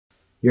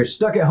You're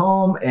stuck at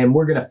home and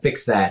we're gonna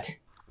fix that.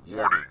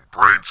 Warning,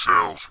 brain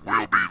cells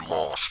will be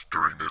lost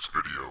during this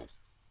video.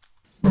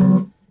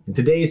 In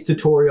today's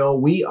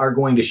tutorial, we are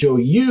going to show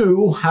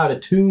you how to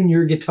tune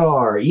your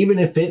guitar, even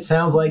if it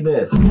sounds like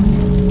this.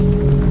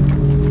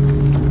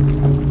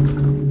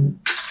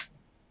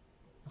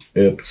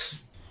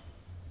 Oops.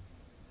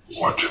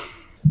 Watch it.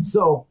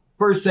 So,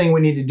 first thing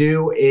we need to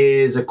do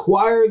is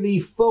acquire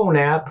the phone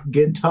app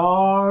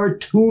Guitar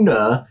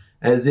Tuna,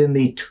 as in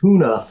the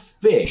tuna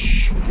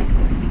fish.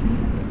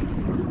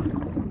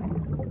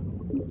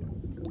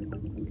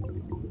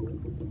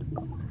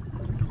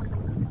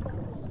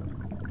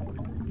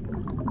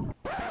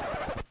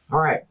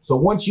 Alright, so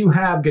once you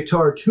have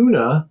Guitar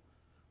Tuna,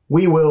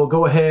 we will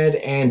go ahead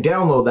and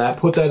download that,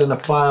 put that in a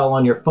file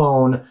on your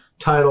phone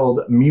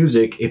titled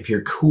Music if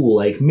you're cool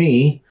like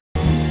me.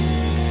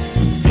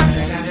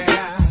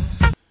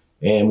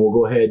 And we'll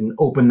go ahead and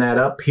open that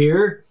up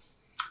here.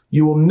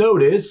 You will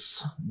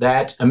notice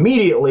that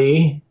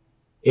immediately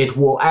it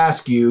will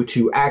ask you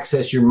to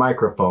access your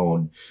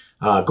microphone.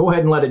 Go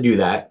ahead and let it do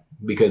that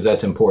because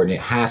that's important.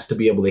 It has to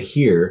be able to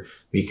hear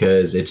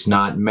because it's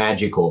not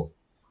magical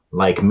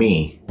like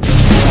me.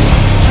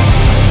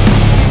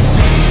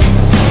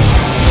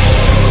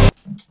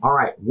 All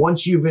right,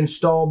 once you've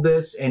installed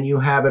this and you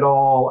have it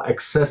all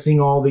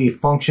accessing all the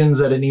functions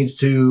that it needs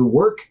to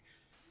work,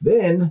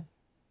 then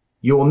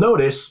you will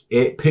notice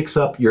it picks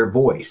up your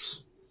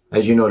voice.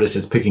 As you notice,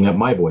 it's picking up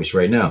my voice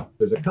right now.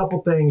 There's a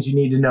couple things you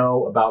need to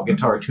know about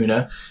Guitar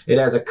Tuna. It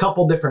has a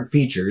couple different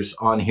features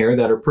on here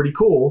that are pretty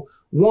cool.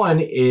 One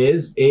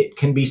is it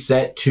can be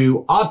set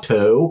to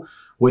auto,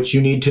 which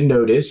you need to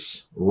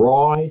notice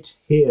right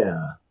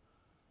here.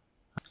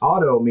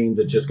 Auto means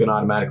it's just gonna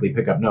automatically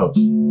pick up notes.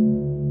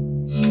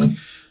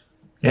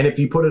 And if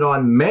you put it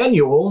on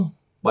manual,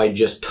 by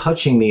just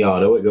touching the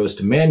auto, it goes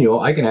to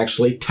manual, I can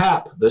actually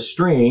tap the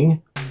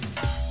string.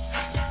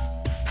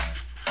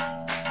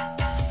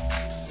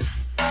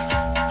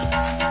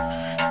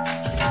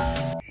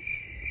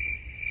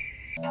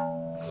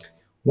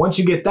 Once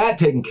you get that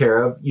taken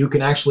care of, you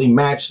can actually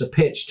match the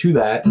pitch to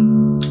that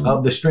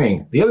of the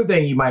string. The other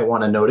thing you might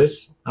want to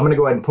notice, I'm going to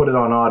go ahead and put it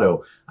on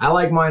auto. I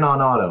like mine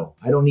on auto.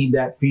 I don't need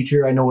that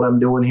feature. I know what I'm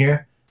doing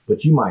here,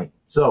 but you might.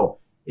 So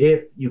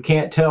if you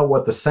can't tell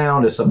what the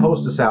sound is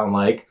supposed to sound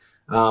like,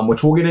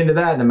 which we'll get into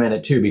that in a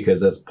minute too,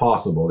 because that's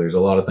possible. There's a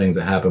lot of things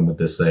that happen with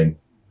this thing.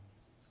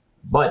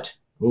 But,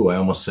 ooh, I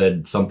almost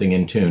said something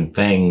in tune.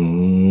 Thing.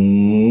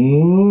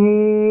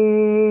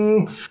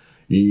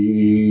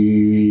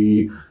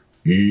 E.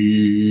 E.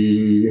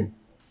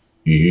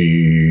 E.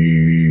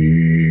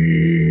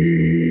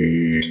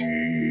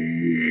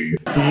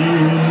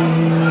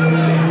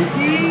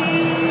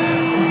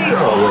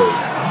 Oh, wait.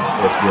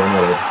 Let's do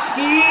another.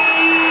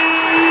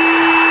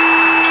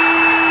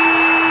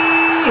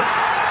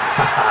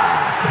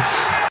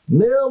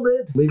 Nailed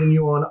it. Leaving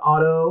you on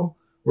auto.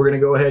 We're going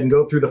to go ahead and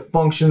go through the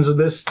functions of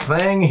this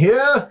thing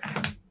here.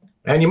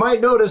 And you might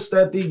notice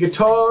that the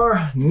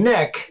guitar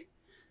neck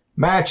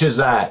matches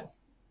that.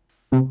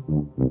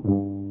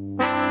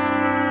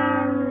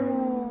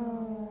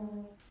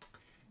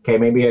 Okay,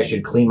 maybe I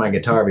should clean my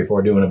guitar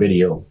before doing a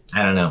video.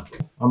 I don't know.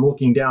 I'm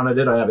looking down at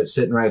it. I have it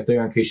sitting right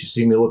there in case you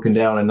see me looking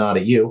down and not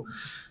at you.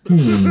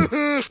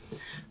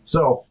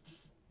 So,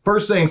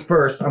 first things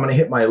first, I'm going to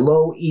hit my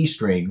low E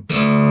string.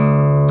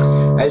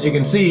 As you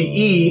can see,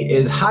 E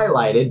is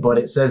highlighted, but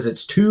it says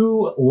it's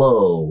too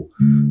low.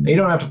 Now, you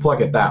don't have to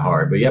pluck it that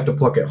hard, but you have to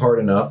pluck it hard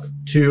enough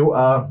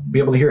to be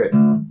able to hear it.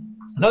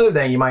 Another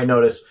thing you might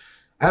notice,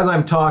 as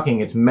I'm talking,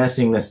 it's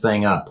messing this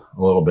thing up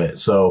a little bit.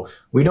 So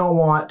we don't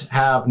want to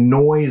have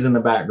noise in the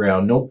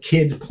background. No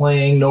kids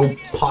playing, no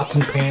pots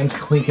and pans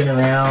clinking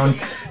around,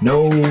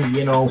 no,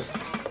 you know,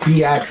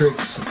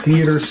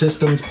 theater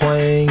systems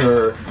playing,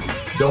 or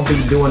don't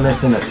be doing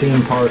this in a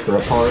theme park or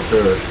a park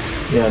or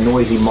a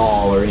noisy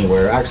mall or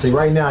anywhere. Actually,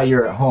 right now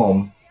you're at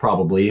home,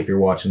 probably, if you're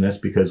watching this,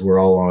 because we're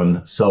all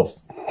on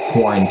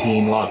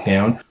self-quarantine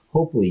lockdown.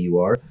 Hopefully you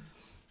are.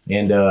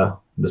 And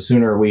the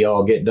sooner we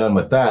all get done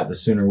with that, the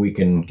sooner we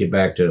can get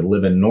back to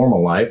living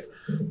normal life.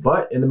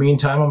 But in the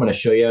meantime, I'm going to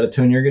show you how to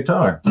tune your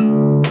guitar.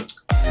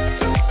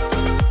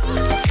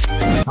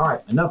 All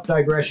right, enough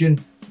digression.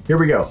 Here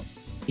we go.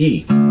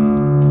 E.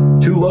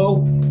 Too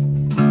low.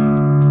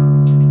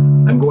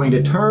 I'm going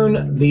to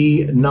turn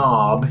the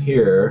knob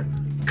here,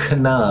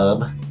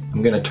 knob.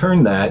 I'm going to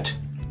turn that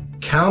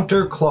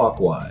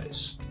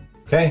counterclockwise.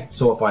 Okay,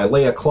 so if I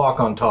lay a clock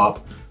on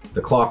top,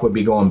 the clock would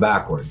be going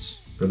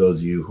backwards. For those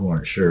of you who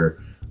aren't sure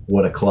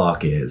what a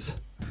clock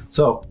is.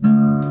 So,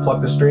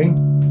 pluck the string.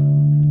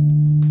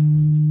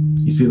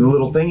 You see the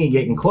little thingy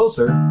getting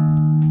closer.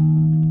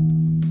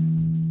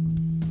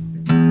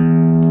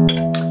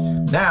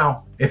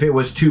 Now, if it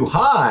was too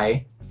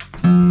high,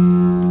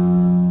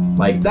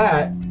 like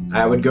that,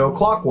 I would go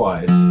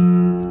clockwise.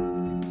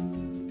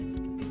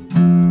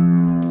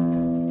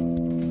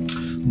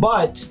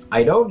 But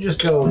I don't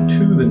just go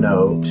to the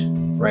note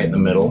right in the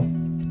middle.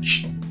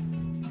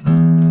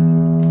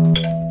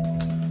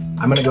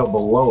 I'm gonna go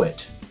below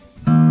it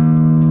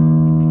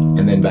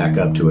and then back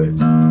up to it.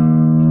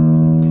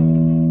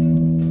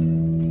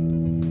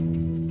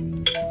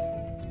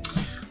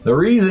 The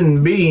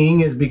reason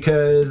being is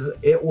because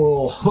it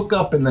will hook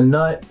up in the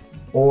nut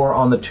or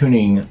on the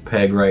tuning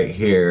peg right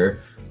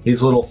here.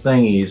 These little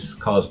thingies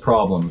cause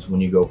problems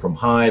when you go from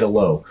high to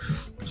low.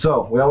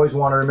 So we always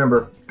want to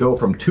remember, go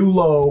from too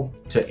low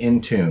to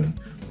in tune.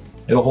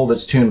 It'll hold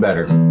its tune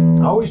better.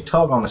 I always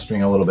tug on the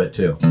string a little bit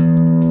too.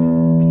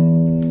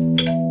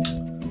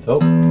 So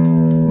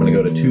I'm gonna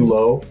go to too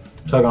low,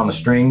 tug on the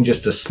string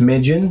just a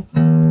smidgen.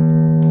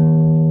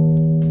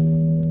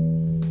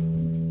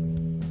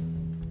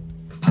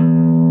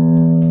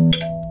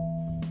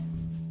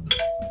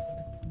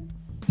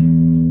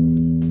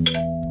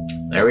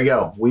 There we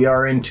go, we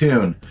are in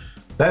tune.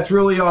 That's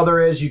really all there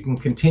is. You can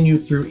continue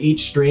through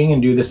each string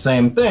and do the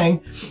same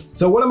thing.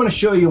 So what I'm going to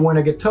show you, when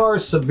a guitar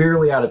is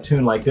severely out of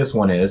tune like this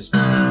one is,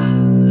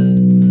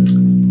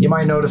 you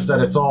might notice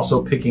that it's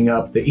also picking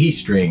up the E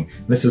string.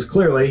 This is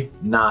clearly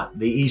not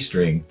the E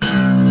string.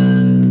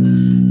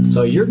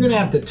 So you're going to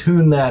have to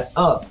tune that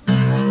up.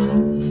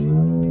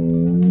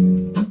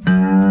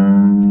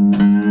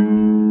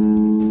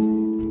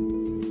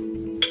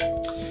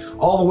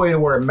 All the way to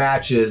where it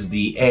matches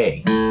the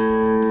A.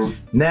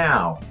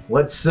 Now,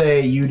 let's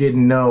say you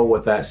didn't know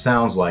what that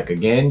sounds like.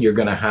 Again, you're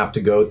gonna have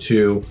to go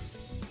to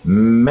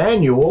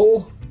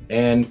Manual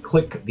and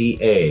click the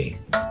A.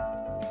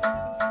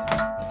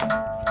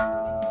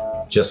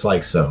 Just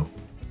like so,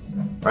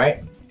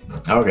 right?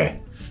 Okay,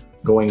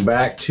 going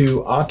back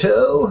to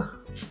Auto.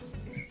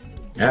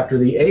 After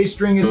the A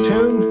string is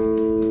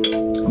tuned,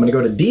 I'm gonna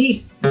go to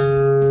D.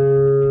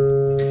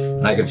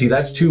 And I can see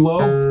that's too low.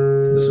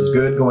 This is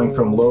good, going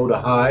from low to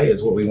high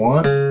is what we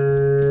want.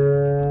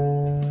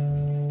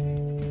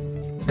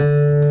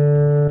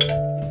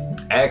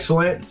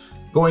 Excellent.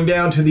 Going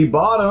down to the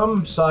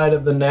bottom side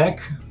of the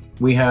neck,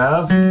 we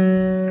have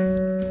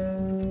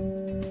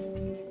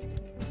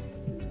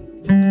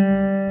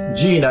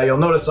G. Now you'll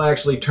notice I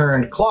actually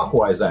turned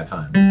clockwise that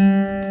time.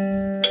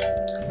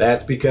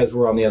 That's because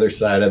we're on the other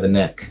side of the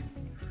neck.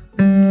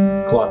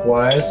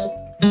 Clockwise.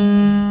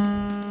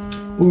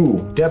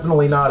 Ooh,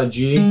 definitely not a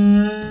G.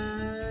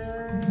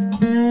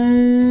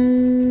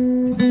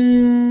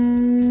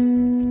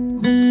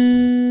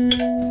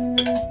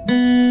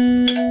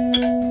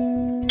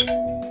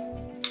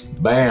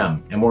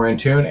 Bam, and we're in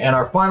tune. And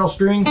our final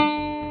string.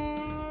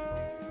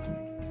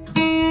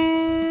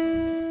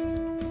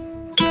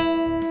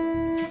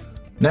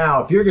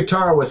 Now, if your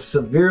guitar was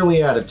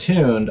severely out of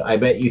tune, I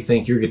bet you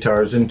think your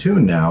guitar is in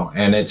tune now,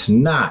 and it's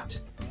not.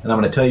 And I'm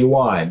going to tell you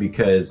why,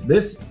 because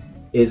this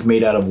is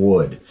made out of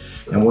wood.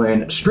 And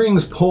when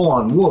strings pull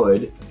on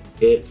wood,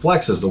 it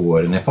flexes the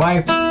wood. And if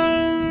I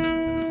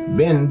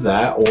bend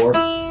that, or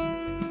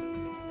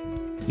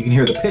you can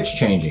hear the pitch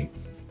changing.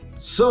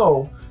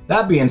 So,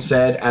 that being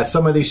said, as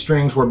some of these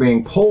strings were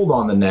being pulled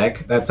on the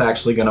neck, that's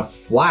actually going to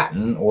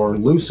flatten or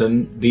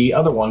loosen the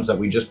other ones that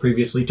we just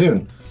previously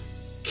tuned.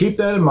 Keep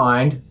that in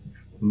mind.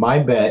 My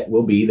bet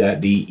will be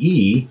that the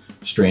E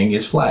string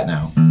is flat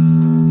now.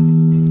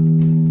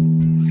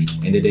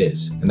 And it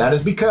is. And that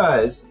is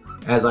because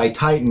as I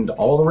tightened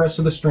all the rest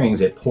of the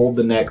strings, it pulled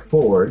the neck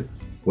forward,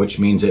 which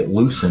means it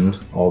loosened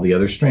all the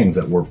other strings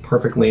that were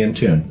perfectly in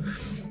tune.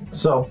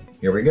 So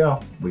here we go.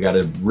 We got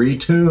to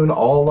retune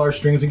all our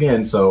strings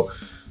again. So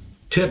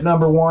tip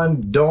number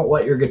one, don't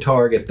let your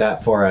guitar get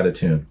that far out of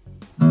tune.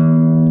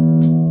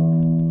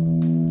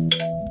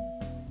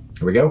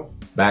 Here we go.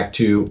 Back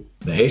to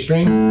the A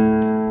string,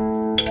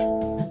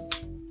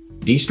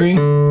 D string,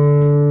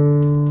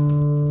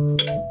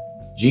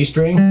 G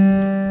string,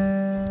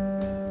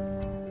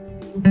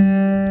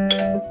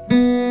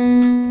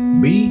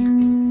 B,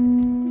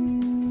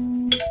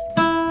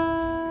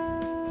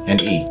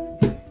 and E.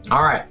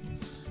 All right,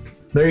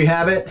 there you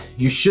have it.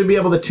 You should be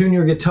able to tune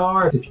your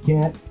guitar. If you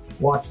can't,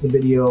 watch the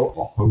video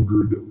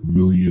 100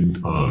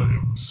 million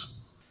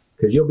times.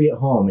 because you'll be at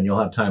home and you'll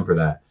have time for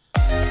that.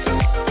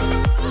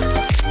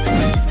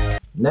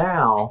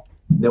 Now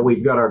that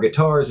we've got our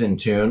guitars in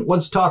tune,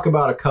 let's talk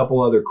about a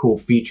couple other cool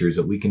features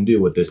that we can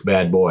do with this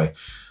bad boy.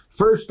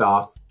 First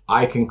off,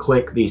 I can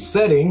click the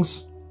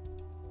settings.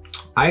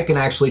 I can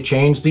actually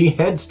change the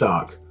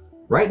headstock.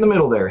 Right in the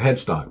middle there,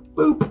 headstock.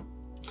 Boop.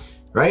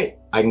 Right?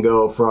 I can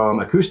go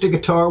from acoustic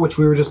guitar, which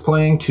we were just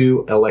playing,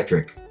 to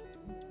electric.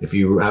 If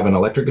you have an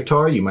electric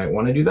guitar, you might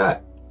want to do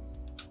that.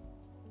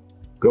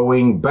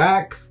 Going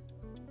back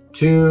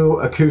to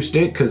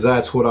acoustic, because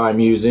that's what I'm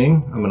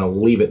using. I'm going to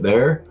leave it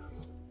there.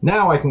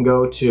 Now I can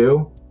go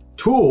to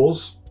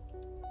Tools.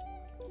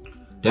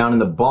 Down in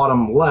the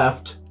bottom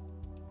left,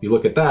 if you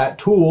look at that,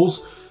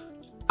 Tools,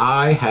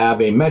 I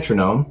have a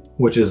metronome,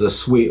 which is a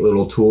sweet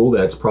little tool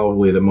that's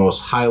probably the most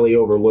highly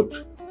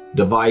overlooked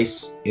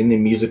device in the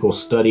musical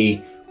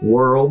study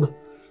world.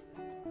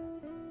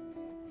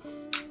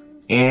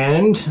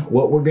 And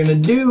what we're gonna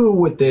do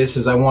with this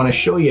is I wanna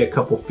show you a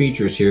couple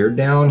features here.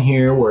 Down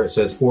here where it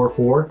says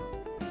 4/4,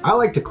 I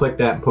like to click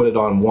that and put it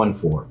on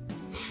 1/4.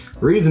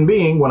 Reason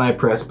being, when I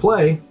press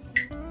play,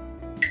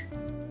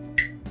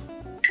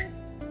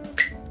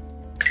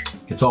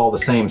 it's all the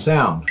same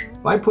sound.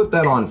 If I put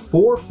that on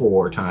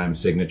 4/4 time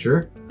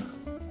signature,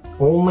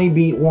 only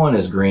beat 1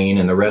 is green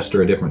and the rest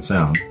are a different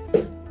sound.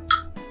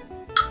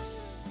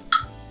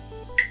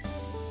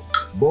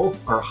 Both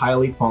are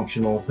highly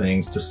functional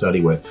things to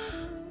study with.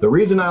 The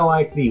reason I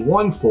like the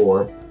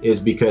 1/4 is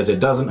because it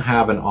doesn't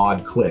have an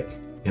odd click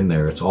in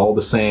there. It's all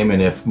the same,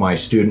 and if my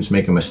students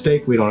make a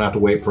mistake, we don't have to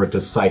wait for it to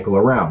cycle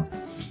around.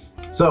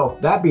 So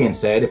that being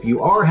said, if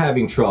you are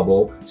having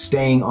trouble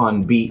staying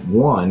on beat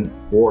 1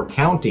 or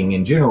counting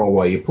in general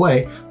while you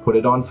play, put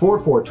it on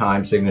 4/4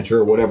 time signature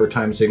or whatever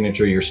time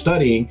signature you're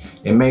studying,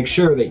 and make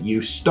sure that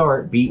you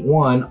start beat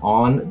 1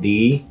 on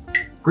the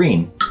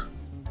green.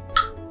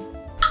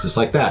 Just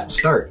like that,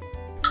 start.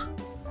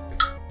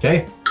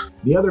 Okay?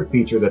 The other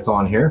feature that's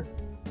on here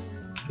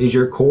is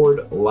your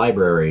chord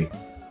library,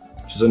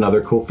 which is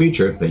another cool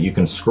feature that you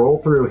can scroll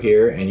through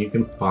here and you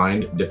can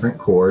find different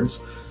chords.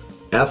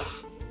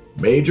 F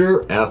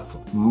major, F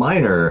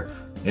minor,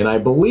 and I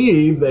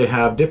believe they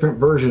have different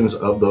versions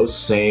of those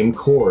same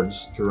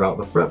chords throughout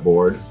the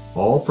fretboard,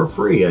 all for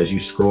free as you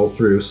scroll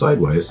through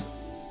sideways.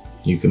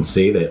 You can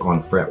see that on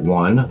fret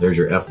 1, there's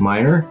your F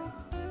minor.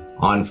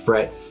 On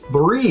fret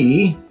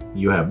 3,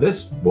 you have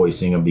this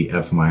voicing of the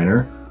F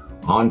minor.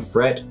 On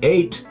fret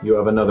 8, you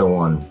have another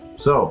one.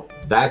 So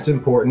that's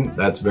important,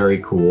 that's very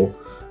cool.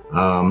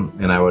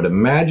 And I would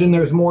imagine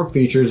there's more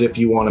features if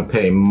you want to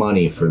pay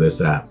money for this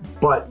app,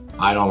 but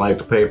I don't like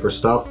to pay for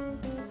stuff,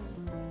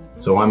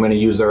 so I'm going to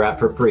use their app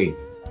for free.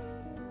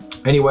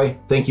 Anyway,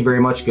 thank you very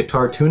much,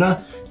 Guitar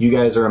Tuna. You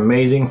guys are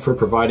amazing for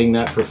providing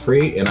that for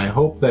free, and I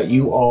hope that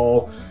you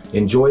all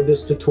enjoyed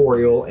this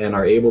tutorial and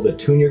are able to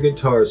tune your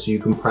guitar so you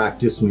can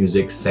practice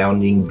music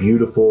sounding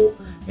beautiful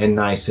and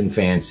nice and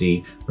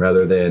fancy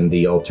rather than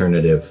the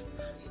alternative.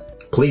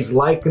 Please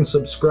like and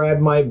subscribe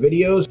my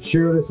videos.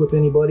 Share this with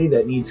anybody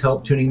that needs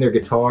help tuning their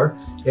guitar.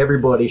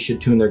 Everybody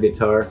should tune their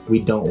guitar. We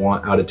don't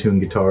want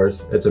out-of-tune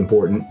guitars. That's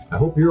important. I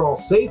hope you're all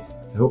safe.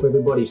 I hope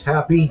everybody's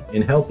happy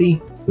and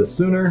healthy. The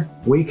sooner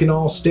we can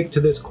all stick to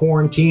this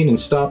quarantine and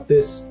stop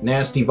this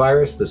nasty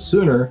virus, the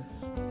sooner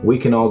we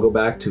can all go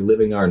back to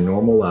living our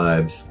normal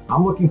lives.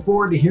 I'm looking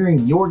forward to hearing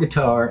your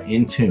guitar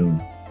in tune.